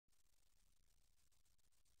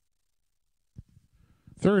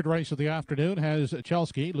Third race of the afternoon has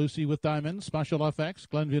Chelsea, Lucy with Diamonds, Special FX,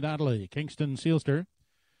 Glenview Natalie, Kingston Sealster,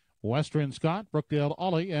 Western Scott, Brookdale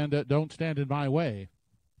Ollie, and Don't Stand in My Way.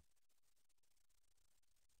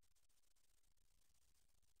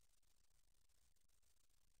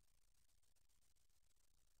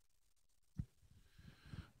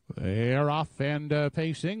 They're off and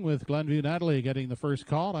pacing with Glenview Natalie getting the first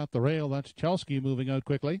call at the rail. That's Chelsea moving out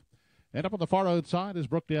quickly. And up on the far outside is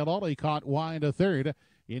Brookdale Ollie, caught wide a third.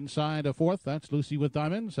 Inside a fourth, that's Lucy with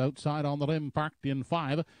Diamonds. Outside on the limb, parked in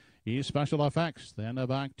five, is Special FX. Then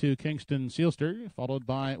back to Kingston Sealster, followed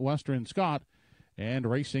by Western Scott. And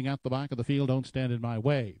racing at the back of the field, Don't Stand in My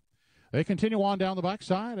Way. They continue on down the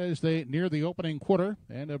backside as they near the opening quarter.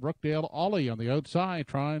 And Brookdale Ollie on the outside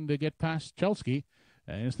trying to get past Chelsea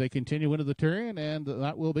as they continue into the turn, and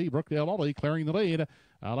that will be Brookdale Ollie clearing the lead.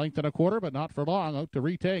 A length and a quarter, but not for long. Out to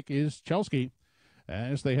retake is Chelsea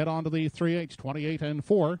as they head on to the 3/8. 28 and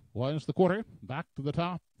 4 was the quarter. Back to the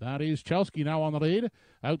top. That is Chelsea now on the lead.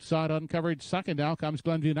 Outside uncovered second. Now comes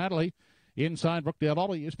Glenview Natalie. Inside, Brookdale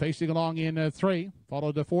Ollie is pacing along in 3,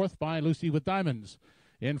 followed to fourth by Lucy with Diamonds.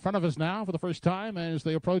 In front of us now for the first time as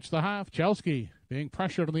they approach the half, Chelsea being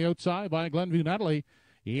pressured on the outside by Glenview Natalie.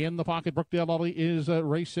 In the pocket, Brookdale Ollie is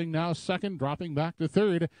racing now second, dropping back to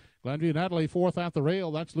third. Glenview Natalie fourth at the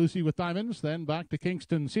rail. That's Lucy with Diamonds. Then back to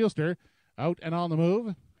Kingston Sealster. Out and on the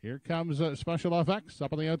move. Here comes Special FX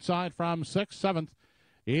up on the outside from sixth. Seventh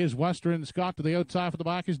is Western Scott. To the outside for the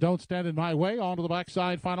back is Don't Stand in My Way. On to the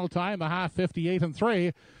backside, final time, a half, 58 and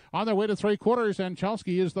 3. On their way to 3/4, and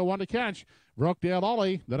Chelsea is the one to catch. Brookdale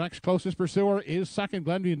Ollie, the next closest pursuer, is second.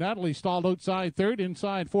 Glenview Natalie stalled outside third.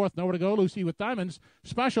 Inside fourth, nowhere to go. Lucy with Diamonds.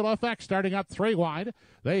 Special FX starting up 3 wide.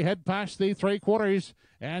 They head past the 3/4,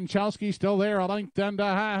 and Chelsea still there, a length and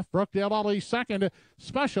a half. Brookdale Ollie second.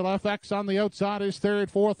 Special FX on the outside is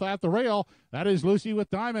third. Fourth at the rail, that is Lucy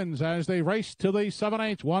with Diamonds as they race to the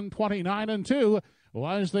 7/8. 129 and 2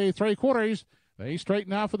 was the 3/4. They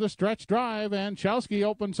straighten out for the stretch drive, and Chelsea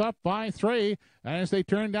opens up by 3 as they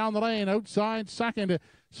turn down the lane. Outside second,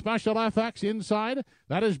 Special FX inside.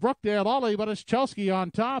 That is Brookdale Ollie, but it's Chelsea on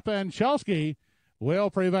top, and Chelsea will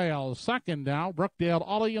prevail. Second now, Brookdale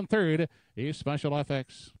Ollie, and third is Special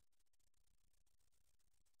FX.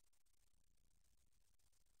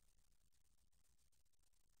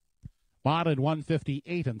 Modded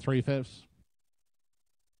 158 and 3/5.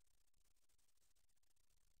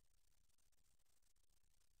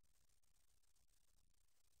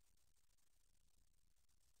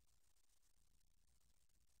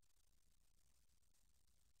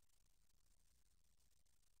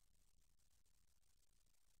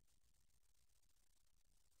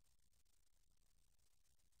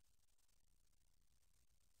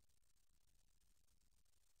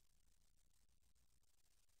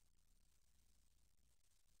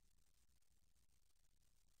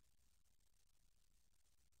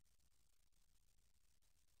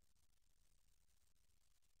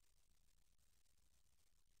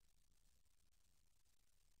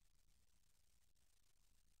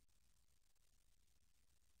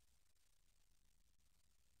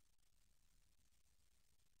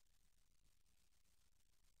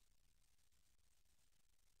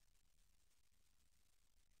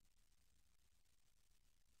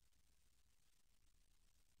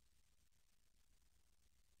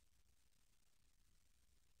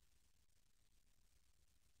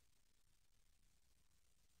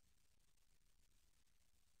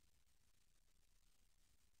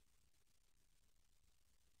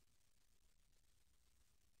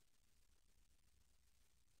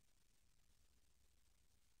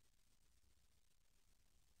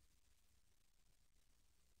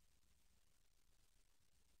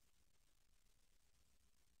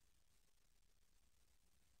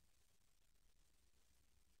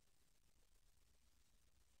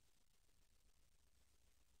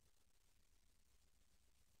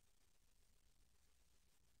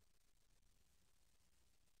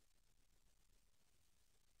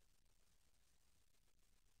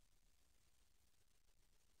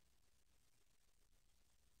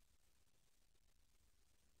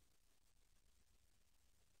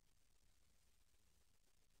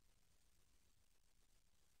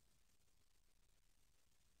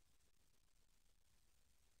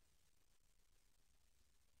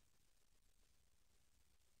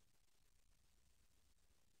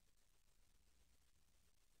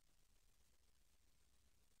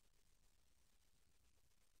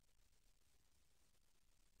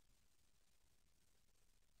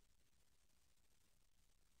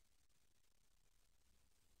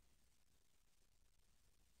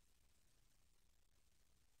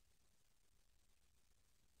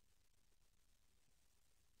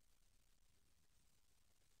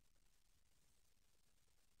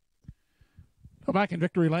 So back in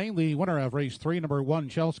victory lane, the winner of race 3, number 1,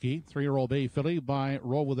 Chelsky, 3-year-old bay filly by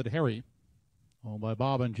Roll With It Harry. Owned by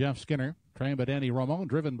Bob and Jeff Skinner. Trained by Danny Romo,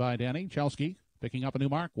 driven by Danny. Chelsky picking up a new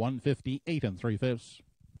mark, 158 3/5.